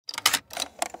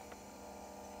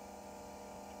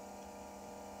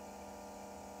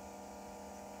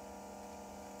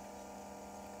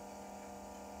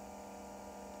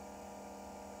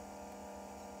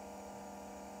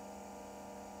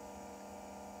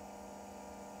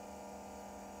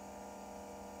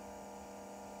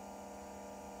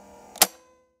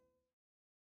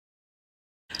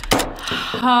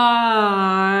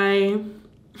Hi.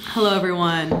 Hello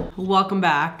everyone, welcome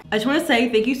back. I just want to say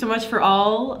thank you so much for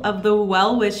all of the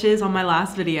well wishes on my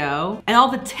last video and all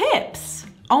the tips.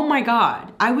 Oh my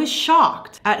God, I was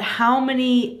shocked at how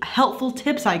many helpful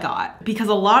tips I got because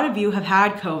a lot of you have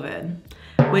had COVID,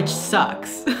 which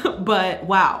sucks. But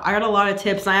wow, I got a lot of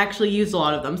tips and I actually used a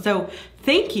lot of them. So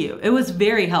thank you, it was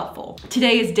very helpful.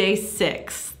 Today is day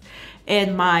 6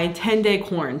 in my 10-day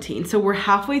quarantine. So we're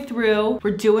halfway through,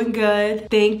 we're doing good.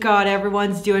 Thank God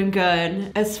everyone's doing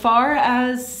good. As far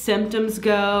as symptoms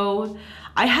go,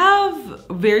 I have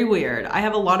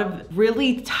a lot of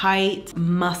really tight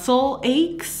muscle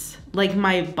aches, like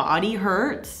my body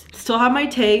hurts. Still have my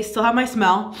taste, still have my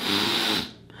smell.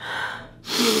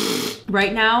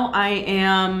 Right now I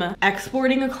am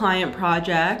exporting a client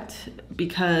project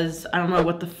because I don't know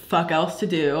what the fuck else to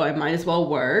do. I might as well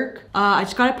work. I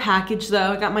just got a package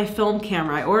though. I got my film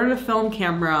camera. I ordered a film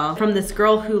camera from this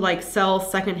girl who like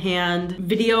sells secondhand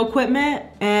video equipment,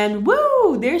 and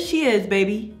woo, there she is,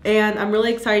 baby. And I'm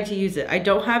really excited to use it. I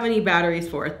don't have any batteries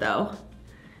for it though.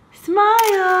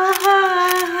 Smile.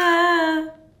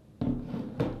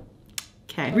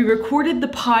 Okay, we recorded the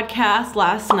podcast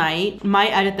last night.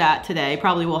 Might edit that today.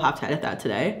 Probably will have to edit that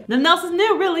today. Nothing else is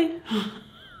new, really.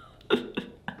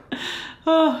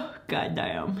 Oh,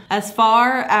 goddamn. As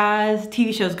far as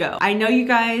TV shows go, I know you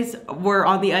guys were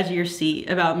on the edge of your seat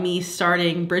about me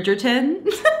starting Bridgerton,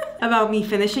 about me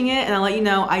finishing it, and I'll let you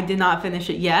know I did not finish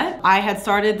it yet. I had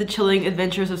started The Chilling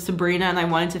Adventures of Sabrina and I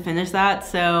wanted to finish that,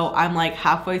 so I'm like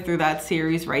halfway through that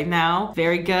series right now.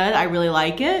 Very good, I really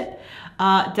like it.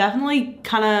 Definitely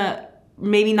kind of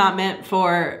maybe not meant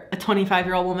for a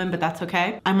 25-year-old woman, but that's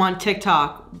okay. I'm on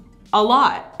TikTok a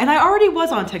lot. And I already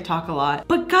was on TikTok a lot,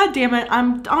 but god damn it,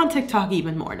 I'm on TikTok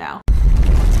even more now.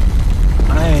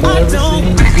 I ain't never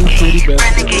seen you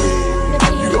pretty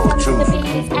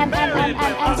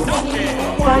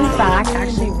Fun fact,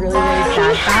 actually really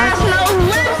sad fact.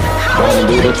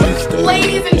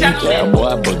 Ladies and gentlemen,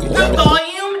 the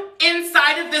volume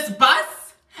inside of this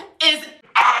bus is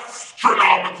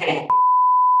astronomical.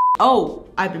 Oh,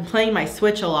 I've been playing my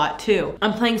Switch a lot too.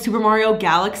 I'm playing Super Mario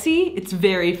Galaxy. It's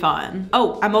very fun.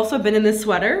 Oh, I've also been in this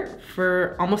sweater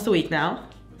for almost a week now,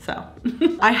 so.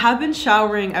 I have been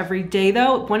showering every day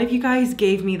though. One of you guys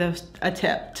gave me a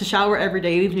tip to shower every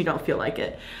day even if you don't feel like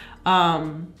it.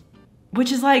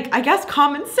 Which is like, I guess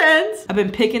common sense. I've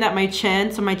been picking at my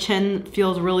chin, so my chin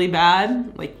feels really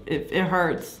bad. Like, it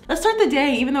hurts. Let's start the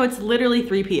day even though it's literally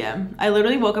 3 p.m. I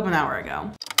literally woke up an hour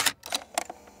ago.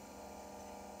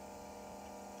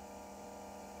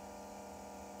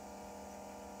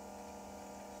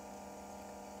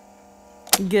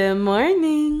 Good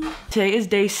morning. Today is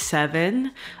day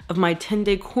 7 of my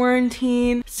 10-day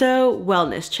quarantine. So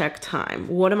wellness check time.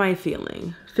 What am I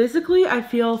feeling? Physically, I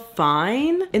feel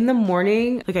fine. In the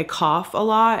morning, like I cough a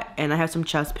lot and I have some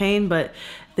chest pain, but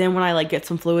then when I like get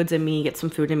some fluids in me, get some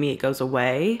food in me, it goes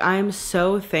away. I'm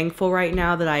so thankful right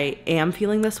now that I am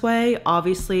feeling this way.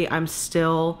 Obviously, I'm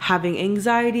still having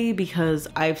anxiety because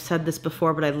I've said this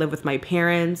before, but I live with my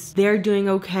parents. They're doing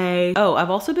okay. Oh, I've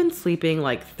also been sleeping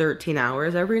like 13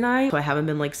 hours every night. So I haven't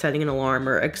been like setting an alarm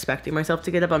or expecting myself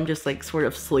to get up. I'm just like sort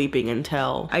of sleeping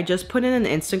until. I just put in an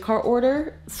Instacart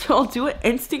order, so I'll do an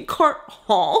Instacart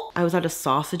haul. I was out of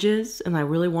sausages and I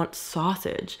really want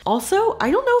sausage. Also,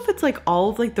 I don't know if it's like all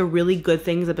of like the really good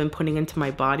things I've been putting into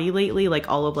my body lately, like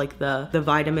all of like the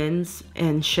vitamins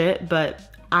and shit,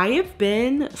 but I have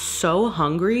been so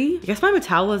hungry. I guess my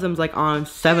metabolism's like on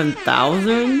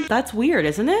 7,000. That's weird,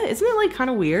 isn't it? Isn't it like kind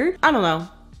of weird? I don't know.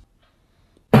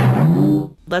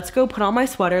 Let's go put on my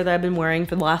sweater that I've been wearing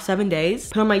for the last 7 days.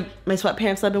 Put on my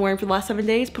sweatpants that I've been wearing for the last 7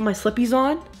 days. Put my slippies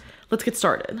on. Let's get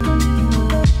started.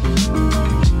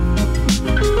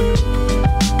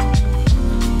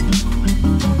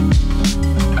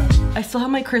 I still have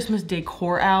my Christmas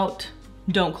decor out.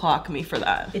 Don't clock me for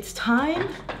that. It's time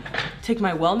to take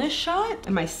my wellness shot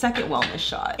and my second wellness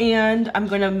shot. And I'm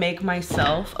gonna make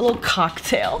myself a little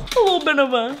cocktail. A little bit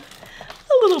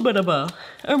of a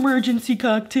emergency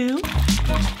cocktail.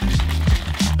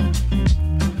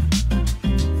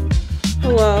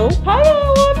 Hello?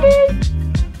 Hello, Lumpy.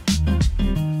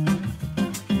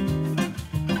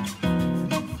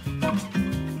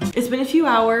 It's been a few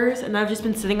hours and I've just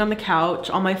been sitting on the couch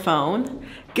on my phone.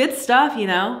 Good stuff, you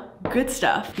know, good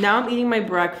stuff. Now I'm eating my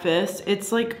breakfast.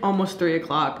 It's like almost 3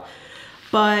 o'clock,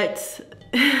 but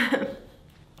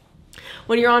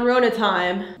when you're on Rona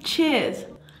time, cheers.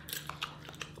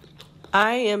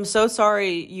 I am so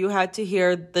sorry you had to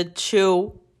hear the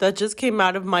chew that just came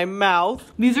out of my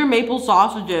mouth. These are maple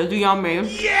sausages, yummy.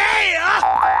 Yeah!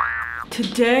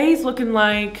 Today's looking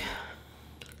like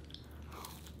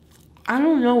I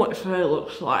don't know what today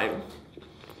looks like.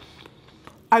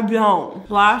 I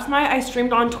don't. Last night I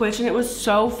streamed on Twitch and it was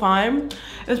so fun.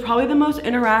 It was probably the most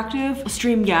interactive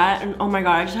stream yet. And oh my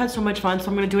God, I just had so much fun. So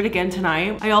I'm gonna do it again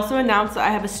tonight. I also announced that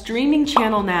I have a streaming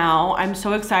channel now. I'm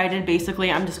so excited.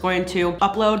 Basically, I'm just going to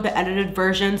upload the edited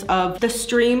versions of the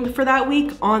stream for that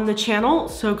week on the channel.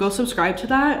 So go subscribe to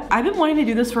that. I've been wanting to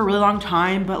do this for a really long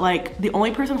time, but like the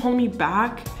only person holding me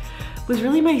back was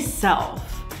really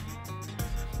myself.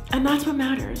 And that's what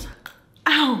matters.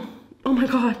 Ow. Oh my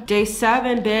God. Day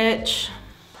 7, bitch.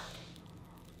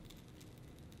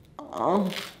 Oh,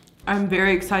 I'm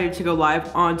very excited to go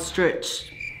live on Twitch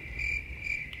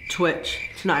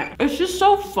tonight. It's just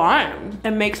so fun.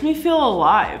 It makes me feel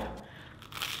alive.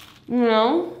 You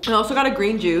know? I also got a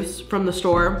green juice from the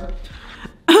store.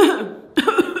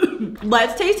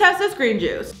 Let's taste test this green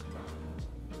juice.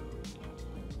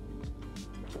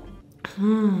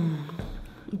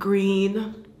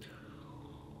 Green.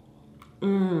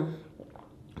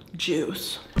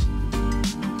 Juice.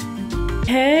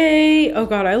 Hey, oh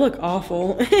God, I look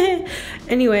awful.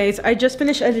 Anyways, I just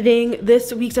finished editing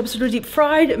this week's episode of Deep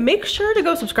Fried. Make sure to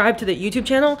go subscribe to the YouTube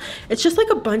channel. It's just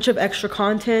like a bunch of extra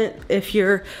content if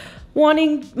you're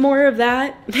wanting more of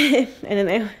that. I don't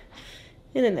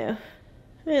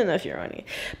know if you're on it,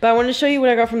 but I want to show you what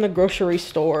I got from the grocery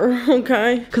store,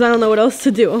 okay? Because I don't know what else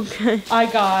to do, okay?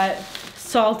 I got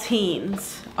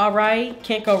saltines. All right,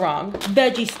 can't go wrong.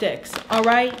 Veggie sticks, all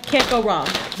right, can't go wrong.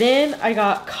 Then I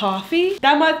got coffee.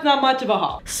 Not much of a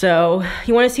haul. So,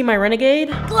 you wanna see my Renegade?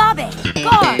 Let me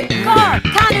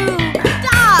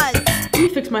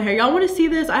fix my hair. Y'all wanna see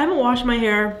this? I haven't washed my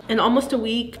hair in almost a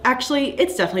week. Actually,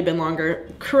 it's definitely been longer.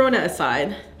 Corona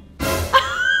aside.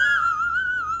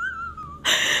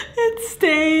 It's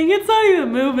staying, it's not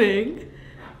even moving.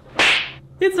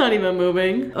 It's not even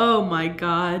moving. Oh my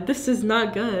God, this is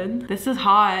not good. This is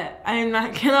hot. I'm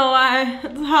not gonna lie,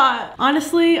 it's hot.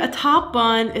 Honestly, a top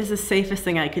bun is the safest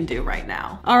thing I can do right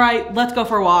now. All right, let's go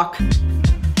for a walk. Hi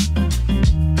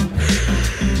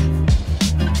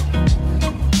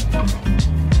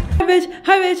bitch,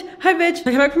 hi bitch, hi bitch. I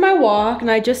came back from my walk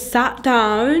and I just sat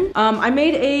down. I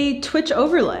made a Twitch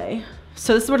overlay.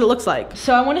 So this is what it looks like.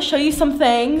 So I wanna show you some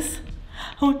things.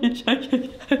 I want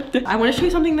to show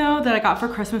you something though that I got for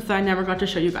Christmas that I never got to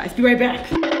show you guys. Be right back.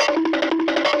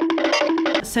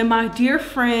 So my dear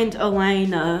friend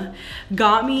Elena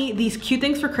got me these cute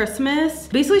things for Christmas.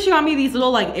 Basically, she got me these little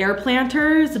like air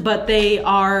planters, but they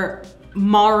are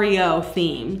Mario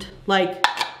themed. Like,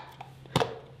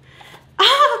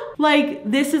 like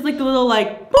this is like the little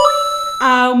like, boing.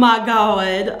 Oh my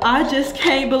God, I just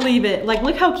can't believe it. Like,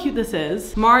 look how cute this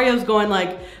is. Mario's going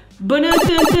like,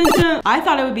 I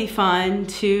thought it would be fun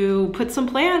to put some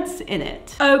plants in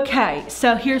it. Okay,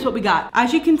 so here's what we got.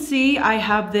 As you can see, I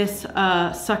have this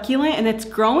succulent and it's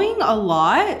growing a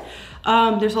lot.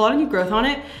 There's a lot of new growth on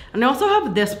it. And I also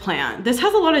have this plant. This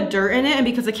has a lot of dirt in it, and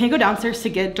because I can't go downstairs to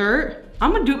get dirt,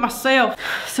 I'm gonna do it myself.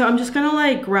 So I'm just gonna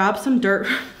like grab some dirt.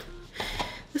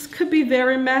 This could be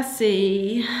very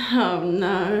messy. Oh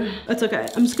no. That's okay.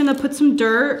 I'm just gonna put some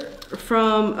dirt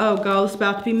from, oh God, it's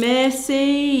about to be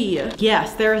messy.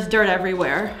 Yes, there is dirt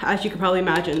everywhere, as you can probably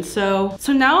imagine. So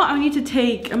now I'm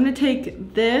gonna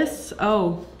take this.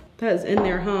 Oh, that is in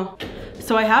there, huh?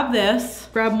 So I have this,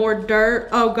 grab more dirt.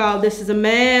 Oh God, this is a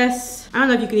mess. I don't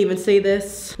know if you can even see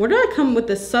this. Where did I come with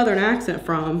this Southern accent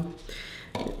from?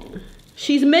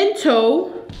 She's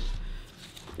Minto.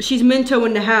 She's Minto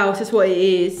in the house, that's what it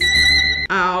is.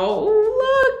 Ow,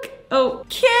 look. Oh,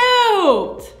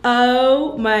 cute.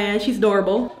 Oh man, she's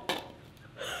adorable.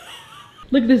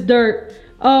 Look at this dirt.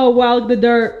 Oh wow, look at the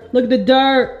dirt. Look at the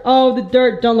dirt. Oh, the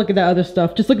dirt. Don't look at that other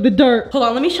stuff. Just look at the dirt. Hold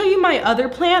on, let me show you my other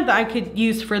plant that I could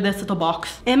use for this little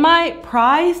box. In my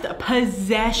prized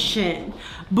possession,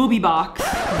 booby box.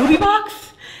 Booby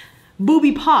box?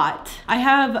 Booby pot. I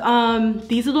have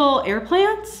these little air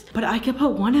plants, but I could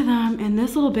put one of them in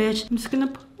this little bitch. I'm just gonna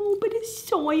put a little bit of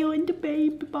soil in the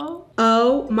baby bowl.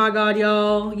 Oh my God,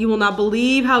 y'all. You will not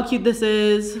believe how cute this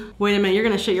is. Wait a minute, you're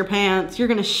gonna shit your pants. You're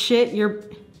gonna shit your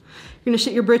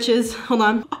britches. Hold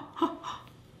on.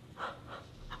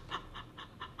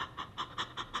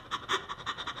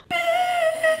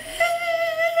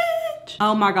 Bitch.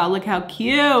 Oh my God, look how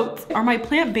cute. Are my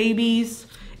plant babies?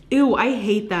 Ew, I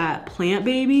hate that. Plant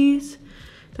babies?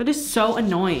 That is so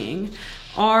annoying.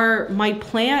 Are my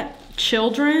plant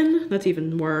children? That's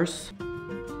even worse.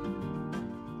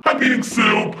 I'm eating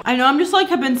soup. I know I'm just like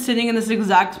have been sitting in this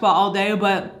exact spot all day,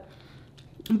 but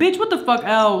bitch, what the fuck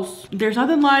else? There's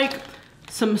nothing like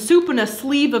some soup and a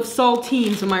sleeve of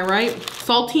saltines, am I right?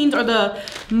 Saltines are the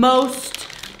most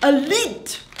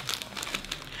elite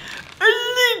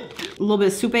A little bit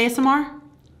of soup ASMR.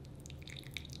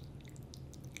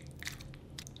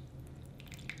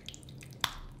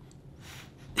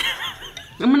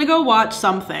 I'm gonna go watch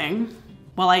something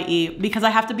while I eat because I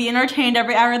have to be entertained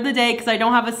every hour of the day because I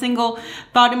don't have a single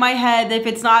thought in my head if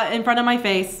it's not in front of my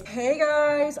face. Hey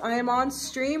guys, I am on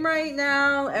stream right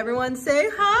now. Everyone say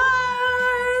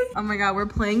hi. Oh my God, we're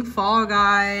playing Fall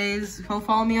Guys. Go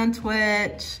follow me on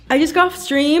Twitch. I just got off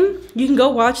stream. You can go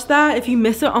watch that if you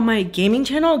miss it on my gaming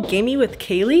channel, Gaming with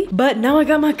Kaylee. But now I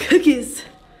got my cookies.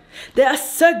 They're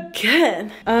so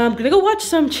good. I'm gonna go watch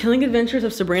some Chilling Adventures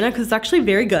of Sabrina because it's actually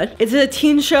very good. Is it a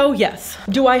teen show? Yes.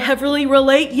 Do I heavily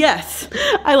relate? Yes.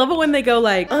 I love it when they go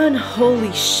like,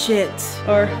 unholy shit.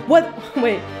 Or what,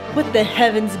 wait, what the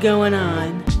heaven's going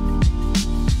on?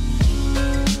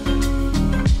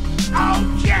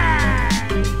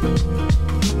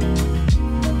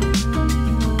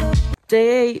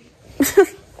 Day 8.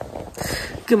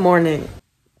 Good morning.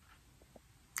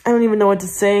 I don't even know what to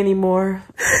say anymore.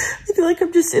 I feel like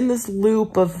I'm just in this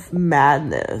loop of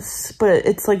madness, but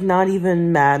it's like not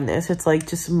even madness. It's like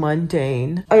just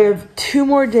mundane. I have 2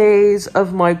 more days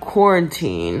of my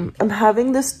quarantine. I'm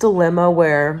having this dilemma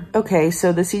where, okay,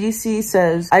 so the CDC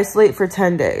says isolate for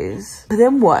 10 days, but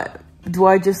then what? Do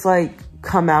I just like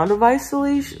come out of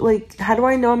isolation? Like, how do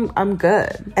I know I'm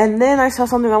good? And then I saw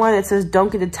something online that says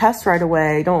don't get a test right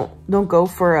away. Don't go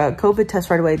for a COVID test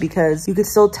right away because you could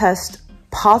still test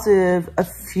positive a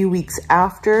few weeks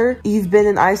after you've been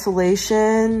in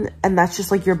isolation, and that's just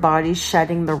like your body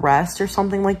shedding the rest or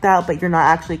something like that, but you're not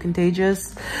actually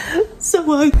contagious.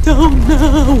 So I don't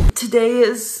know. Today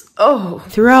is,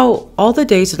 throughout all the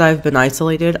days that I've been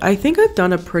isolated, I think I've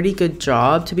done a pretty good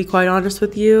job, to be quite honest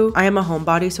with you. I am a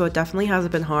homebody, so it definitely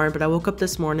hasn't been hard, but I woke up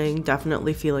this morning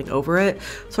definitely feeling over it.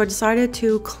 So I decided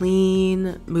to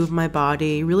clean, move my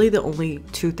body, really the only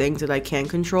 2 things that I can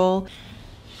control.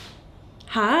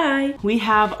 Hi, we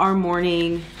have our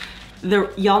morning.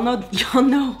 Y'all know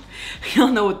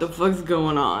what the fuck's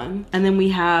going on. And then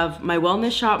we have my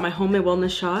wellness shot, my homemade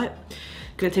wellness shot.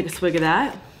 Gonna take a swig of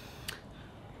that.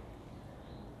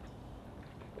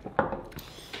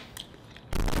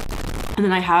 And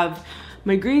then I have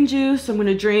my green juice I'm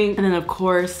gonna drink. And then of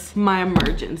course, my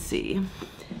emergency.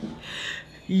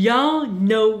 Y'all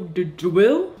know the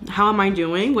drill. How am I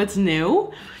doing? What's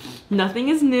new? Nothing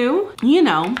is new. You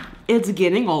know, it's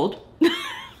getting old.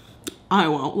 I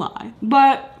won't lie,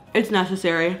 but it's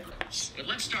necessary. But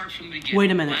let's start from the beginning.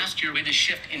 Wait a minute. Last year, we had to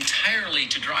shift entirely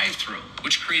to drive-thru,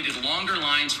 which created longer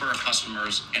lines for our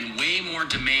customers and way more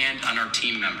demand on our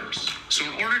team members. So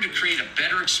in order to create a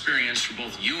better experience for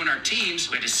both you and our teams,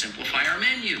 we had to simplify our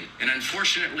menu. And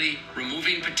unfortunately,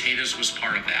 removing potatoes was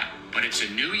part of that. But it's a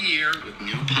new year with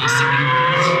new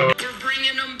possibilities. We're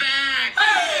bringing them back.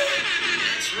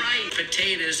 That's right.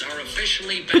 Potatoes are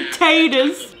officially back.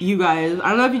 Potatoes. You guys, I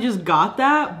don't know if you just got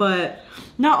that, but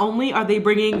not only are they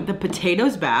bringing the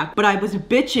potatoes back, but I was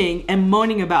bitching and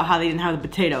moaning about how they didn't have the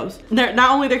potatoes. Not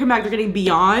only they're coming back, they're getting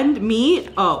Beyond Meat.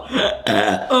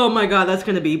 Oh my God, that's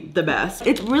gonna be the best.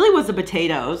 It really was the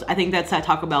potatoes. I think that's at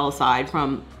Taco Bell aside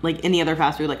from like any other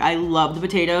fast food. Like I love the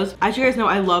potatoes. As you guys know,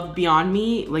 I love Beyond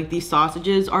Meat. Like these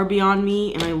sausages are Beyond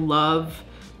Meat and I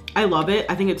love it.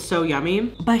 I think it's so yummy.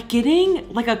 But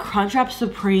getting like a Crunchwrap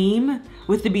Supreme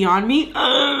with the Beyond Meat.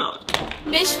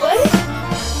 Bitch, what?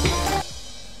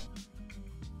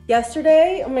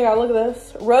 Yesterday, oh my God, look at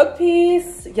this. Rug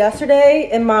piece. Yesterday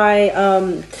in my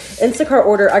Instacart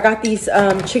order, I got these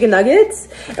chicken nuggets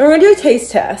and we're gonna do a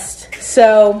taste test.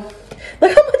 So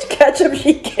look how much ketchup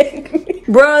she gave me.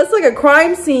 Bruh, it's like a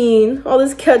crime scene. All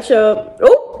this ketchup.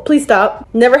 Oh, please stop.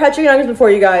 Never had chicken nuggets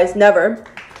before, you guys, never.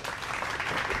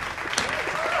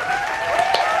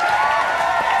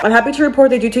 I'm happy to report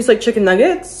they do taste like chicken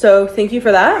nuggets, so thank you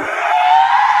for that.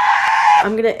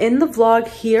 I'm gonna end the vlog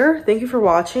here. Thank you for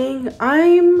watching.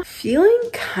 I'm feeling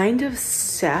kind of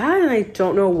sad and I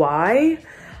don't know why.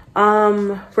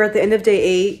 We're at the end of day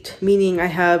 8, meaning I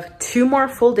have 2 more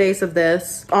full days of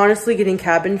this. Honestly, getting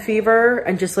cabin fever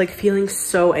and just like feeling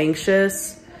so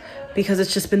anxious because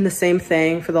it's just been the same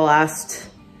thing for the last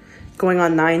going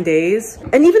on 9 days.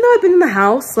 And even though I've been in the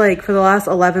house like for the last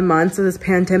 11 months of this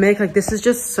pandemic, like this is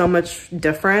just so much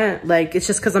different. Like it's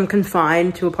just because I'm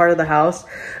confined to a part of the house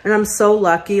and I'm so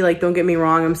lucky, like don't get me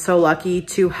wrong, I'm so lucky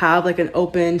to have like an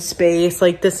open space.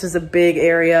 Like this is a big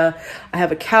area. I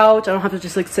have a couch. I don't have to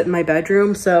just like sit in my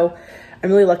bedroom. So I'm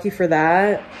really lucky for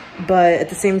that. But at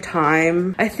the same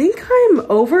time, I think I'm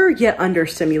over yet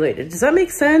understimulated. Does that make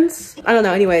sense? I don't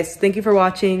know. Anyways, thank you for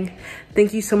watching.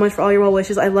 Thank you so much for all your well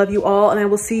wishes. I love you all and I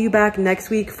will see you back next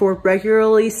week for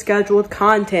regularly scheduled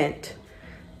content.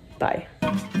 Bye.